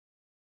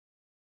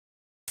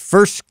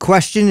First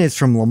question is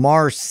from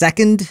Lamar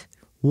Second.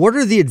 What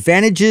are the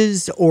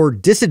advantages or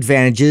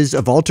disadvantages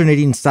of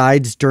alternating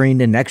sides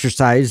during an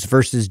exercise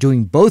versus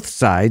doing both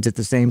sides at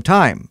the same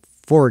time?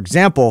 For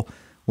example,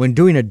 when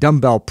doing a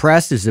dumbbell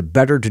press, is it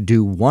better to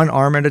do one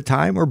arm at a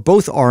time or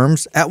both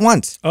arms at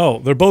once? Oh,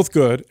 they're both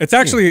good. It's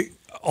actually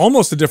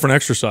almost a different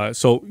exercise.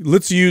 So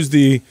let's use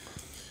the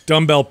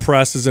dumbbell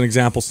press as an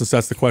example, since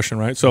that's the question,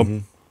 right?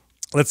 So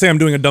let's say I'm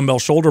doing a dumbbell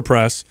shoulder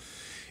press.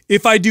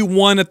 If I do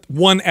one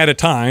at a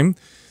time,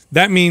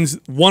 that means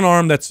one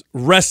arm that's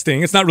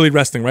resting, it's not really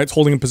resting, right? It's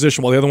holding in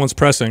position while the other one's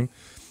pressing,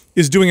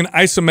 is doing an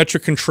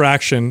isometric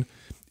contraction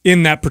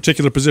in that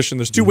particular position.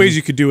 There's two ways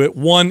you could do it.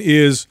 One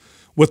is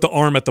with the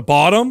arm at the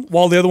bottom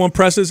while the other one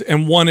presses,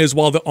 and one is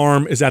while the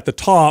arm is at the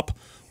top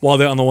while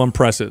the other one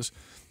presses.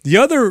 The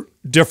other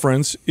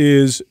difference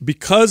is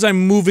because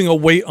I'm moving a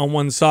weight on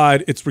one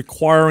side, it's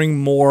requiring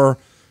more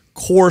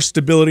core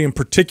stability in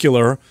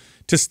particular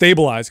to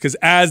stabilize, because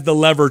as the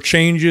lever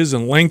changes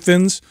and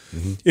lengthens,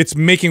 it's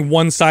making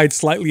one side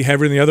slightly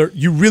heavier than the other.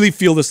 You really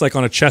feel this like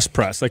on a chest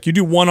press. Like you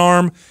do one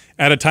arm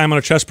at a time on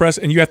a chest press,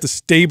 and you have to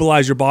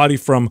stabilize your body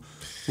from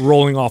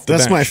rolling off the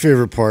bench. That's my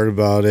favorite part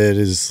about it,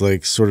 is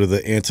like sort of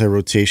the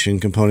anti-rotation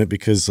component,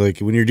 because like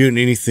when you're doing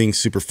anything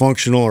super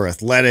functional or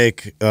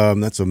athletic,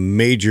 that's a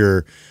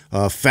major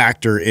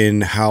factor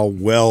in how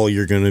well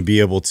you're going to be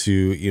able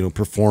to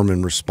perform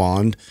and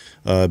respond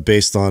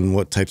based on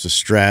what types of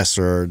stress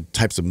or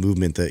types of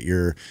movement that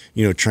you're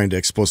trying to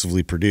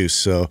explosively produce.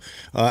 So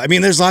I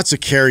mean, there's lots of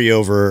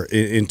carryover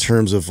in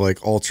terms of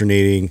like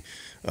alternating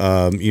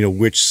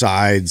which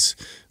sides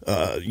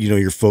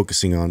you're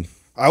focusing on.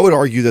 I would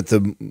argue that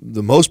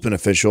the most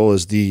beneficial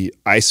is the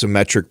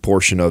isometric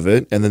portion of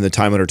it, and then the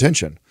time under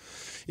tension.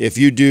 If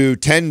you do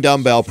 10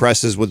 dumbbell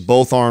presses with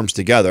both arms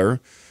together,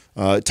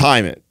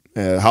 time it.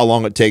 How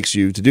long it takes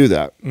you to do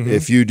that.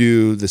 If you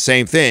do the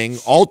same thing,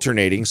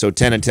 alternating, so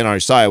 10 and 10 on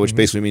each side, which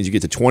basically means you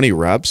get to 20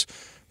 reps,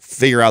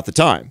 figure out the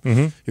time.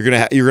 You're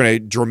gonna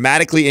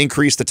dramatically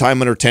increase the time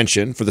under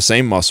tension for the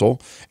same muscle,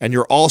 and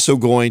you're also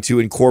going to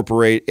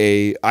incorporate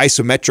a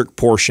isometric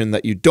portion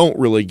that you don't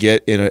really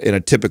get in a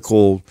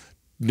typical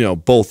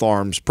both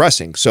arms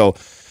pressing. So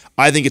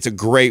I think it's a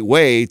great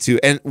way to,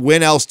 and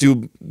when else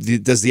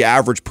does the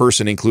average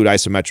person include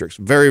isometrics?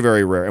 Very,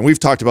 very rare. And we've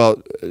talked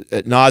about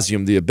ad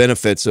nauseum the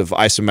benefits of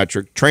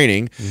isometric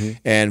training,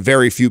 and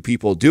very few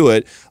people do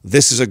it.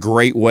 This is a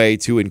great way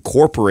to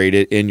incorporate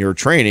it in your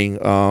training.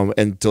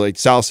 And to, like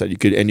Sal said, you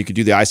could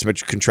do the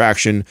isometric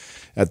contraction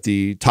at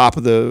the top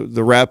of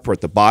the rep or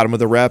at the bottom of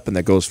the rep, and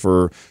that goes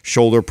for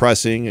shoulder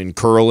pressing and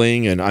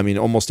curling, and I mean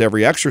almost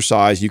every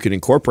exercise you can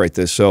incorporate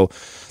this. So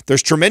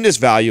there's tremendous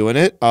value in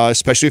it,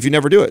 especially if you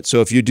never do it. So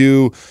if you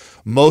do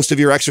most of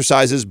your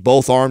exercises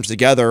both arms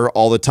together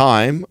all the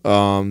time,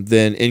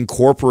 then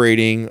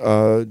incorporating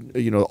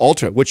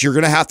alternate, which you're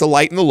going to have to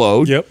lighten the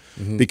load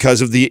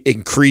because of the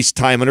increased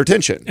time under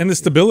tension and the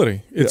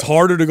stability. It's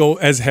harder to go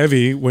as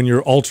heavy when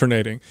you're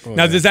alternating.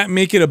 Now, does that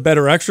make it a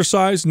better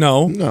exercise?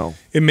 No.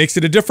 It makes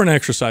it a different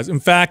exercise. In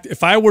fact,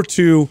 if I were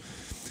to,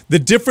 the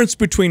difference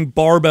between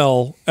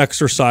barbell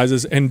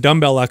exercises and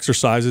dumbbell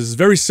exercises is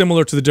very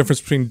similar to the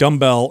difference between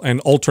dumbbell and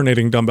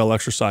alternating dumbbell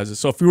exercises.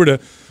 So if we were to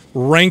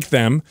rank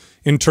them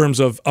in terms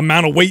of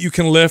amount of weight you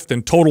can lift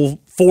and total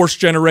force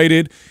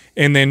generated,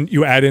 and then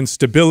you add in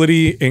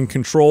stability and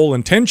control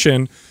and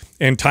tension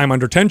and time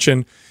under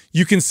tension,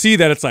 you can see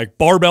that it's like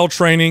barbell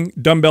training,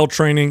 dumbbell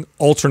training,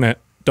 alternate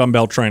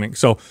dumbbell training.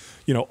 So,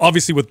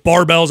 obviously with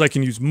barbells, I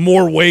can use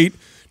more weight,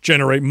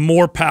 generate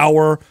more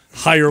power,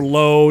 higher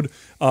load,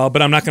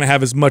 but I'm not going to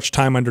have as much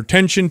time under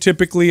tension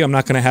typically. I'm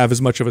not going to have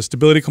as much of a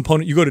stability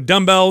component. You go to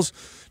dumbbells,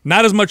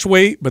 not as much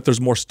weight, but there's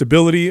more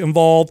stability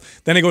involved.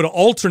 Then I go to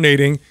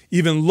alternating,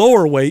 even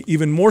lower weight,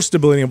 even more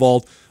stability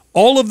involved.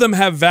 All of them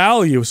have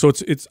value, so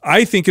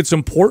I think it's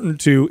important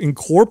to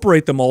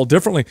incorporate them all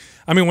differently.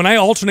 I mean, when I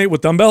alternate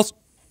with dumbbells,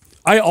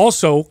 I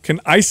also can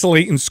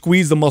isolate and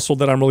squeeze the muscle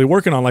that I'm really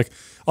working on. Like,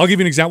 I'll give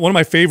you an example. One of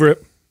my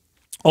favorite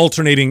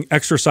alternating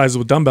exercises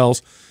with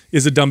dumbbells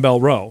is a dumbbell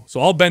row. So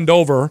I'll bend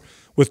over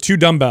with 2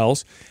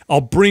 dumbbells.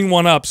 I'll bring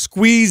one up,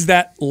 squeeze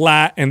that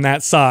lat and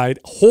that side,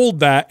 hold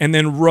that, and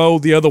then row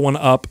the other one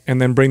up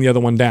and then bring the other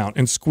one down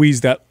and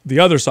squeeze the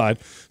other side.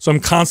 So I'm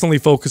constantly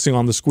focusing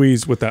on the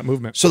squeeze with that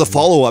movement. So the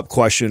follow-up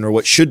question, or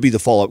what should be the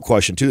follow-up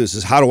question to this,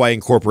 is how do I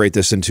incorporate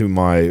this into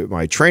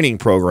my training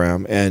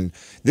program? And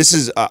this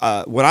is,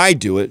 when I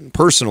do it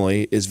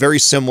personally, is very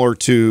similar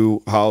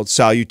to how,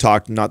 Sal, you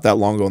talked not that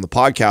long ago on the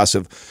podcast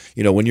of,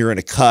 when you're in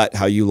a cut,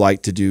 how you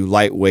like to do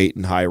lightweight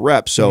and high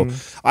reps. So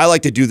I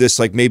like to do this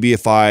like maybe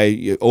if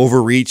I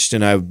overreached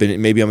and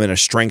maybe I'm in a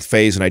strength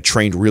phase and I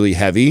trained really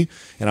heavy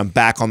and I'm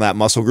back on that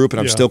muscle group and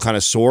I'm still kind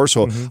of sore.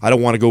 So I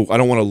don't want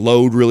to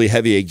load really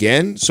heavy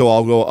again. So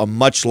I'll go a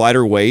much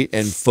lighter weight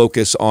and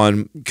focus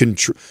on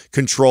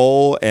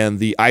control and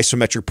the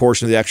isometric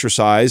portion of the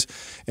exercise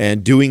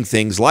and doing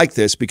things like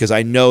this, because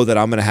I know that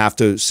I'm going to have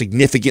to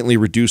significantly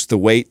reduce the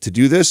weight to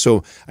do this.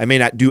 So I may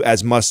not do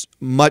as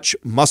much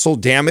muscle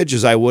damage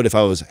as I would if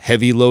I was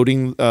heavy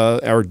loading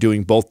or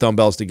doing both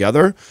dumbbells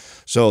together.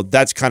 So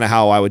that's kind of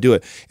how I would do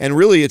it. And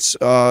really, it's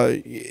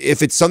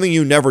if it's something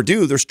you never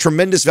do, there's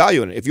tremendous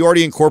value in it. If you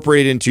already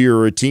incorporate it into your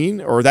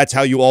routine, or that's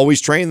how you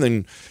always train,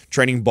 then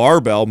training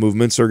barbell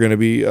movements are going to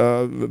be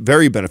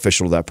very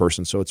beneficial to that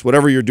person. So it's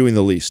whatever you're doing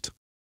the least.